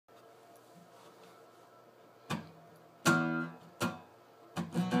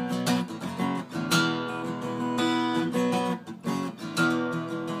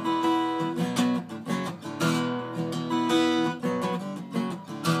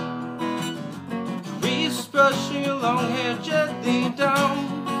brushing her long hair gently down.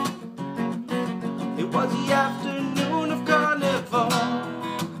 It was the afternoon of carnival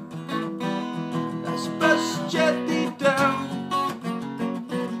as she brushed gently down.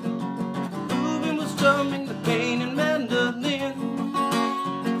 Reuben was strumming the pain and mandolin.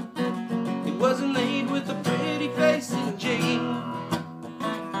 It wasn't late with a pretty face and Jane.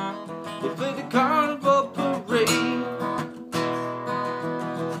 They played the carnival parade.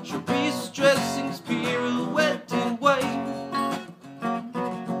 Cherise dressing his pirouette in white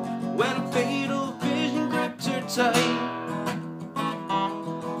when a fatal vision gripped her tight.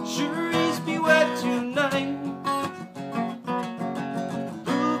 Cherise, beware tonight.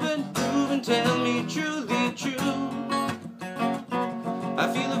 Reuben, tell me truly true. I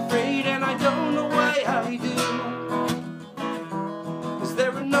feel afraid and I don't know why I do. Is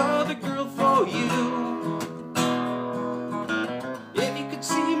there another girl for you? If you could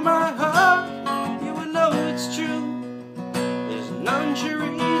see my heart, you would know it's true. There's none,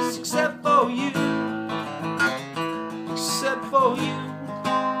 Cherise, except for you. Except for you.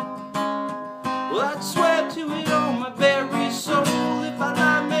 Well, I'd swear to it on my very soul. If I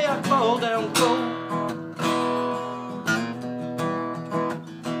lie, may I fall down cold.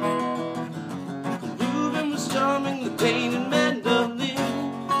 Reuben was strumming the pain and mandolin.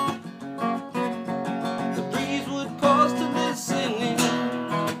 The breeze would pause to listen in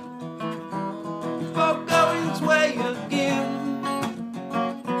before going its way again.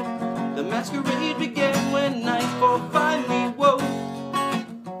 The masquerade began when nightfall finally woke.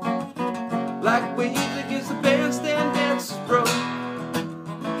 Like waves against the bandstand dancers broke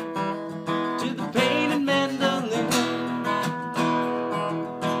to the pain and mandolin.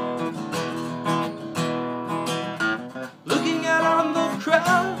 Looking out on the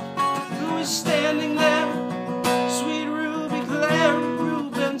crowd, who is standing there? Sweet Ruby Claire,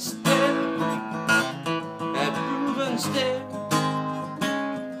 Reuben stared at Reuben stared.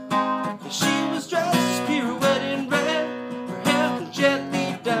 She was dressed as pirouette in red, her hair hung gently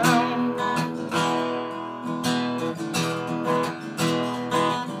down.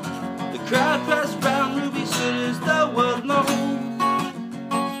 The crowd passed round, Ruby stood as though alone.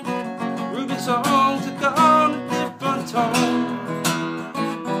 Reuben's song took on a different tone,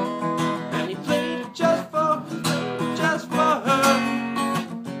 and he played it just for her.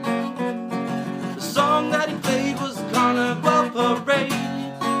 The song that he played was the carnival parade.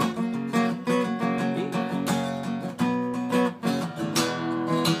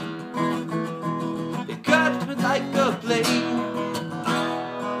 It cut like a blade.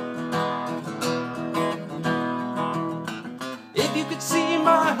 If you could see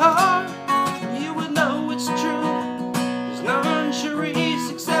my heart, you would know it's true. There's none, Cherise,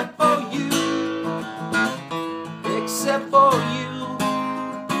 except for you. Except for you.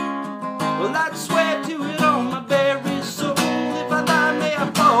 Well, I'd swear to it on my very soul. If I lie, may I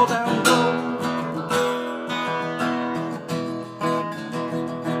fall down low.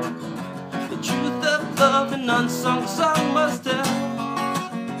 The truth of love, an unsung song must tell.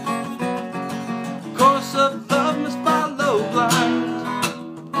 The course of love must follow blind.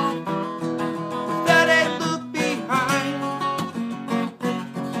 With that ain't look behind.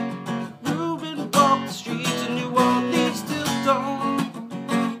 Reuben walked the streets of New Orleans till dawn.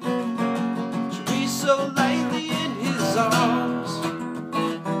 Cherise so